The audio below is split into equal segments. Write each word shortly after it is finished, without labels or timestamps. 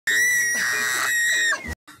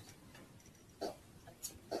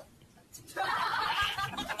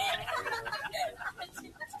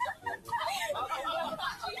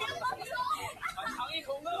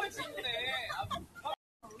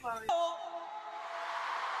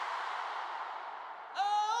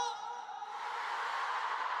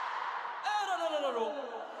진짜로.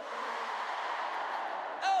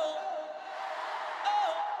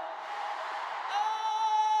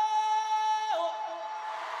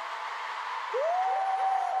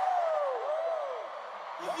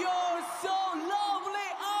 You're so lovely,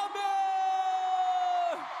 Abby!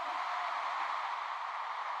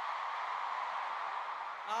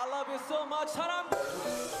 I love you so much, 사랑.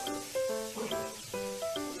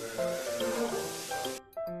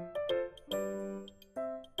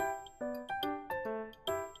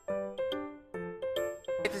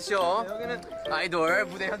 쇼. 여기는 아이돌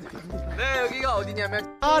무대 현장. 네, 여기가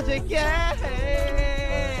어디냐면 어저께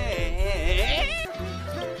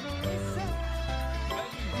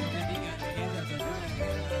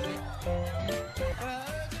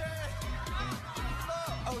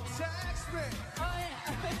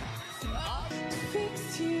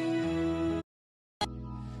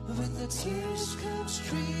When the tears come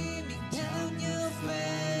streaming down your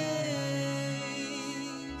face,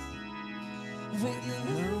 when you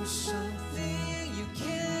lose something you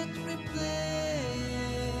can't replace,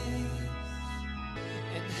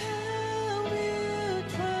 and how we'll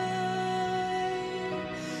try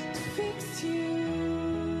to fix you,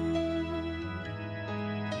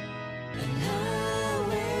 and how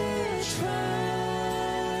we'll try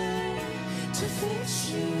to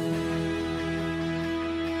fix you.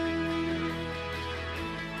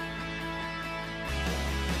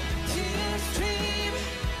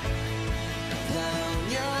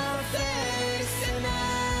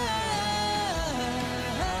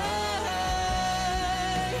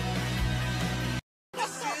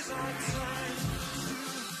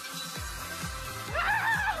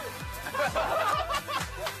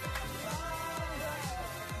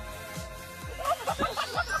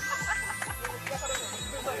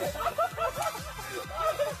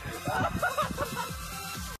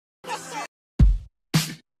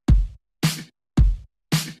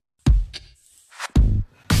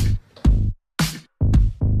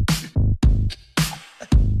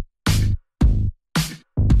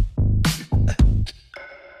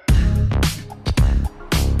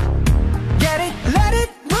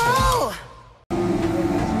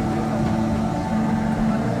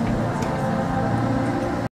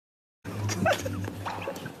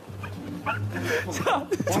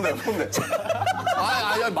 뭔데?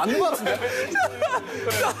 야, 맞는 것 같은데?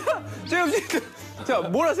 재엽 씨, 자,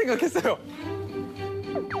 뭐라 생각했어요?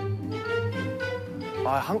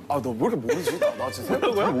 너 왜 이렇게 모르지? 나 진짜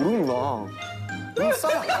생각보다 잘 모르는구나. 너무 싸.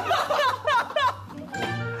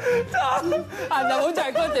 나 뭔지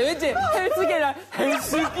알 것 같아. 왠지 헬스계랑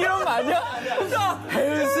헬스기 이런 거 아니야?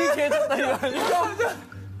 헬스계 졌다 이거 아니야?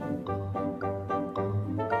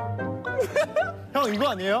 형, 이거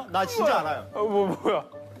아니에요? 나 진짜 알아요. 뭐야?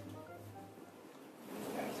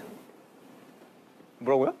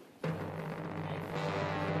 뭐라고요?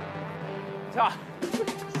 자,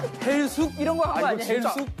 헬숙 이런 거 한 거 아니야?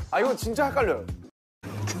 헬숙? 이거 진짜 헷갈려요.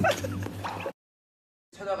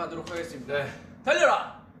 찾아가도록 하겠습니다.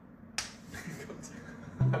 달려라!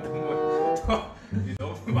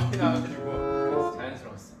 너무 많이 나와가지고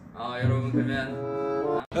자연스러웠어. 여러분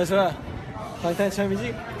그러면 어서라, 방탄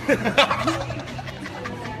처음이지?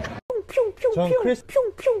 전 크리스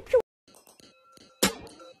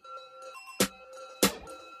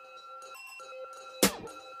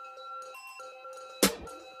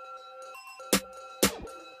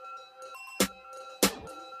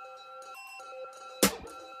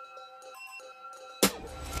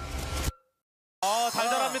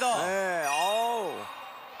달달합니다. 네,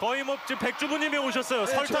 거의 뭐 지금 백주부님이 오셨어요.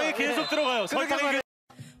 설탕이 계속 들어가요. 설탕이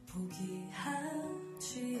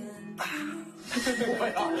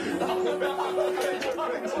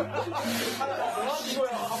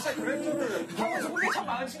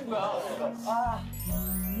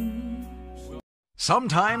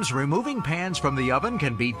Sometimes removing pans from the oven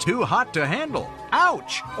can be too hot to handle.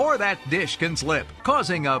 Ouch! Or that dish can slip,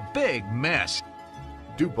 causing a big mess.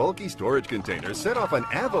 Do bulky storage containers set off an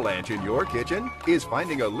avalanche in your kitchen? Is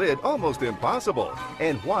finding a lid almost impossible?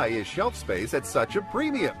 And why is shelf space at such a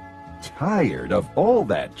premium? Tired of all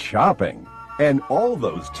that chopping and all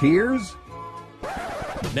those tears?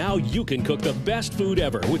 Now you can cook the best food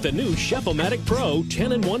ever with the new Chef-O-Matic Pro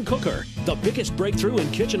 10-in-1 cooker, the biggest breakthrough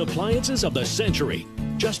in kitchen appliances of the century.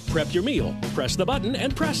 Just prep your meal, press the button,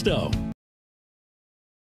 and presto.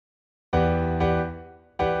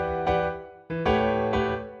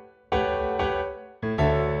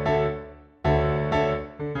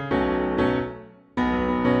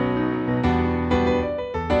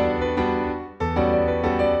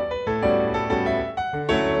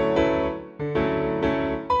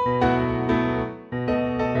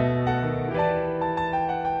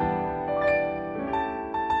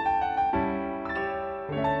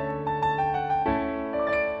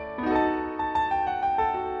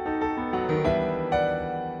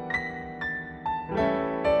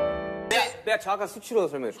 내가 정확한 수치로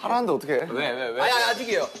설명해 줄게. 하라는데 어떻게 해? 왜? 아니,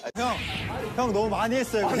 아직이에요. 형 너무 많이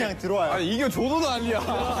했어요. 그냥 들어와요. 아니 이게 조도 난리야.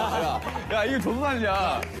 야 이게 조도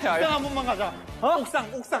난리야. 옥상 한 번만 가자. 어?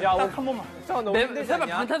 옥상 딱 한 번만. 옥상 너무 힘들지 설마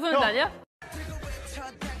않냐? 방탄소년단 아니야?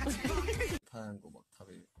 하는 거막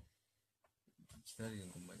답을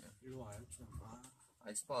기다리는 것만이야. 일로 와요 좀.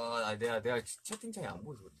 아, 내가 채팅창에 안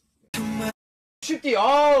보여서 그래. 쉽디.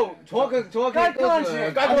 정확하게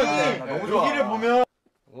깔끔하지. 깔끔하지. 너무 좋아. 여기를 보면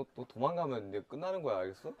너 도망가면 이제 끝나는 거야,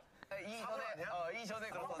 알겠어? 이전에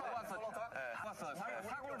녹았어.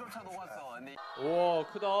 사골조차 녹았어. 근데 우와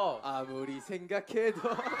크다. 아무리 생각해도.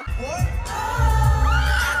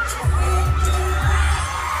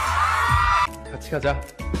 같이 가자.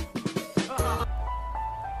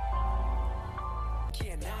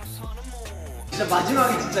 진짜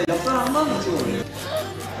마지막에 진짜 옆사람 한 번만 찍어볼래요?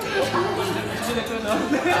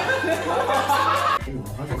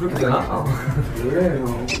 그렇게 되나? 그래,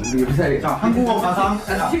 우리 회사에. 자, 한국어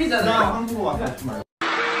가사. 팀이잖아. 한국어 가사 하지 말고.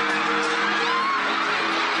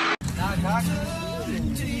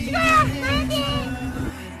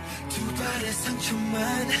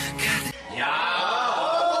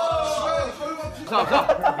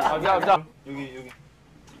 자. 여기.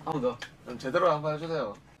 한 번 더. 좀 제대로 한번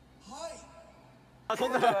해주세요.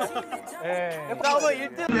 싸움은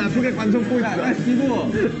 1등. 야, 소개 관전 포인트. 이거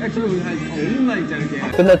액츄얼 한 1분만 있자 이렇게.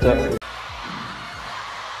 끝났죠.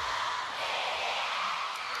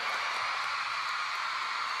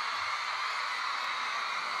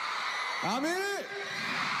 아미!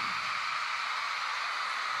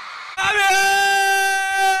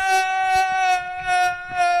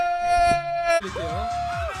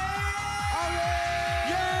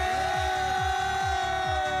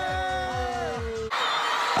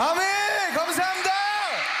 아미! 감사합니다!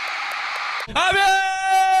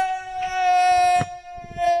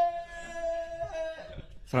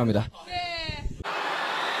 사랑합니다.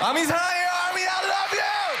 아미 사랑해요! 아미 I love you!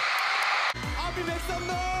 아미 make some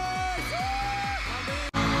noise!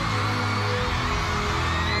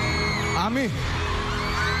 아미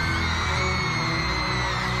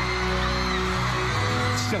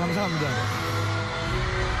진짜 감사합니다.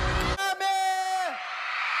 아미!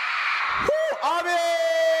 후! 아미!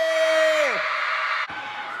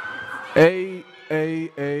 A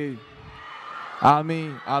아미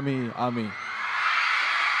아미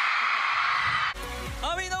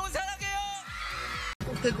너무 사랑해요.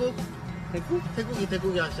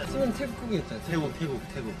 태국이 하시죠. 지금 태국이었잖아.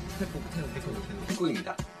 태국입니다.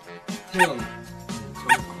 태영.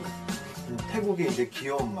 태국의 이제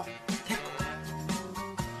귀여운 말.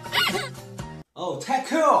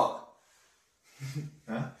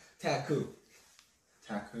 태쿠.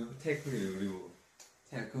 태국이 그리고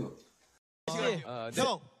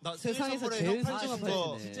형, 나 세상에서 제일 소중한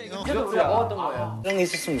팔찌네. 그래도 우리가 먹었던 거예요. 이런 게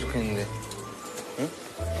있었으면 좋겠는데. 응?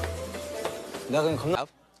 내가 그냥 겁나.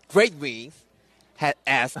 Great wings had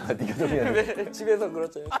ass. 네가 소리야. 집에서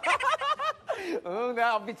그렇죠. 응,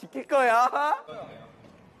 내가 앞에 지킬 거야.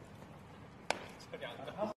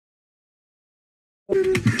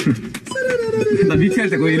 나 믹스할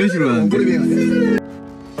때 거의 이런 식으로 하는데.